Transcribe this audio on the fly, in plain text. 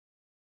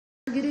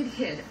Targeted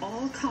hit,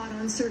 all caught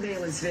on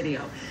surveillance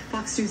video.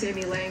 Fox News'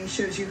 Amy Lang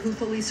shows you who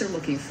police are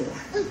looking for.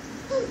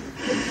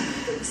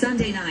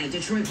 Sunday night,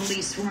 Detroit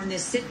police swarmed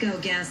this Citgo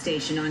gas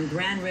station on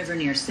Grand River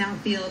near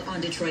Southfield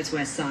on Detroit's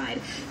west side.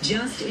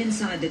 Just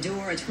inside the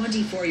door, a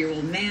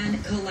 24-year-old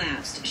man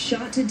collapsed,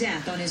 shot to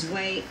death on his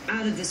way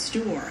out of the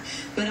store.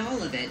 But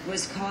all of it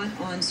was caught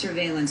on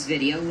surveillance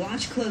video.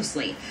 Watch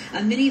closely. A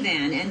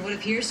minivan and what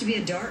appears to be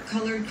a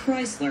dark-colored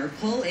Chrysler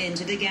pull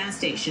into the gas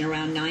station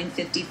around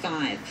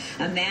 9:55.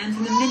 A man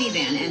from the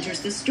minivan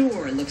enters the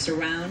store, looks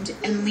around,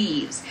 and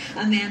leaves.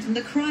 A man from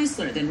the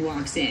Chrysler then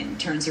walks in,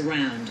 turns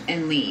around,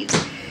 and leaves.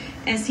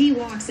 As he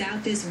walks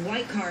out, this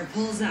white car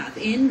pulls up.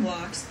 In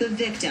walks the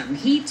victim.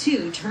 He,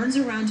 too, turns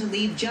around to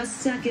leave just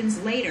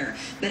seconds later.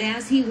 But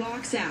as he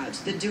walks out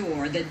the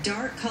door, the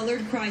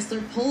dark-colored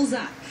Chrysler pulls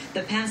up.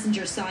 The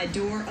passenger side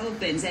door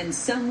opens, and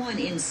someone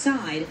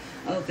inside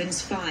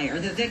opens fire.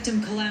 The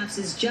victim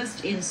collapses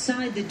just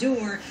inside the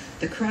door.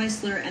 The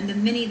Chrysler and the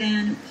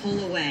minivan pull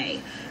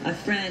away. A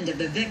friend of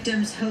the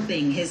victim's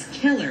hoping his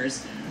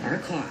killers are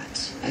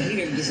caught. He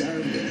didn't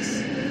deserve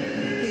this.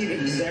 He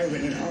didn't deserve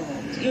it at all.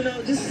 You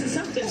know, just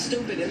something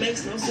stupid. It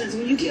makes no sense.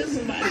 When you kill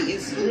somebody,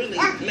 it really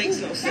makes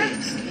no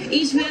sense.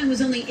 Each man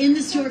was only in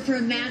the store for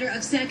a matter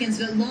of seconds,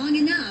 but long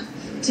enough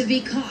to be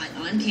caught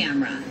on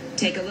camera.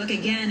 Take a look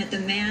again at the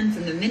man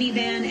from the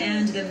minivan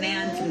and the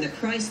man from the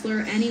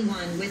Chrysler.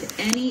 Anyone with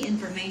any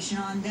information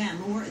on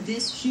them or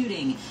this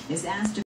shooting is asked to